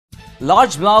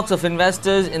Large blocks of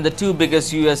investors in the two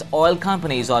biggest U.S. oil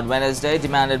companies on Wednesday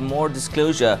demanded more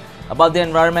disclosure about the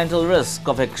environmental risk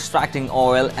of extracting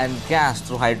oil and gas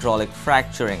through hydraulic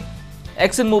fracturing.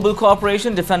 ExxonMobil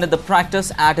Corporation defended the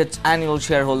practice at its annual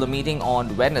shareholder meeting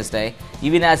on Wednesday,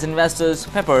 even as investors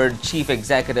peppered Chief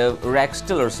Executive Rex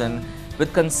Tillerson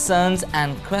with concerns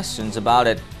and questions about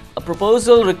it. A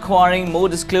proposal requiring more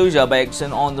disclosure by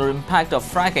Exxon on the impact of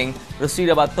fracking received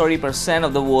about 30%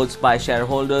 of the votes by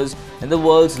shareholders in the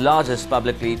world's largest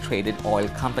publicly traded oil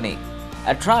company.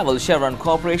 At Travel, Chevron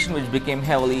Corporation, which became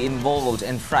heavily involved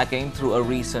in fracking through a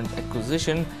recent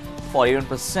acquisition,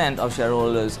 41% of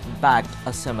shareholders backed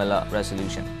a similar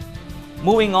resolution.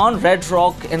 Moving on, Red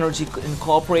Rock Energy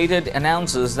Incorporated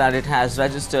announces that it has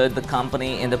registered the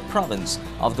company in the province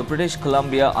of the British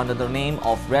Columbia under the name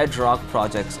of Red Rock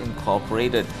Projects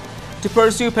Incorporated to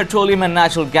pursue petroleum and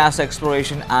natural gas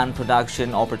exploration and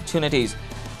production opportunities.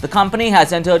 The company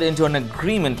has entered into an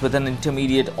agreement with an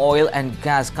intermediate oil and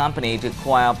gas company to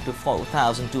acquire up to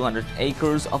 4,200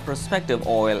 acres of prospective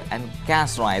oil and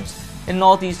gas rights in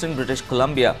northeastern British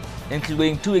Columbia,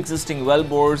 including 2 existing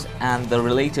wellbores and the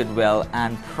related well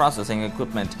and processing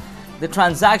equipment. The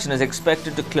transaction is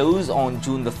expected to close on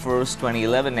June 1,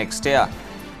 2011 next year.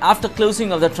 After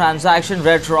closing of the transaction,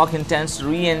 Red Rock intends to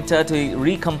re-enter to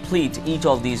recomplete each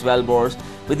of these wellbores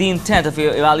with the intent of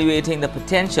evaluating the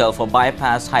potential for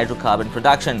bypass hydrocarbon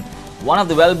production. One of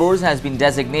the wellbores has been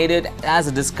designated as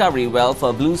a discovery well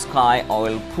for Blue Sky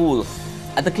oil pool.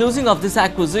 At the closing of this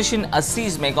acquisition, a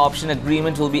seismic option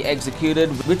agreement will be executed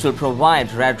which will provide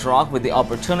Red Rock with the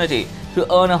opportunity to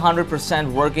earn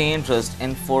 100% working interest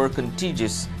in 4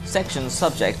 contiguous sections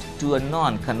subject to a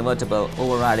non-convertible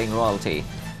overriding royalty.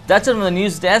 That's it on the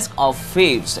news desk of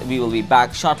Faves. We will be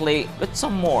back shortly with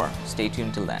some more. Stay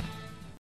tuned till then.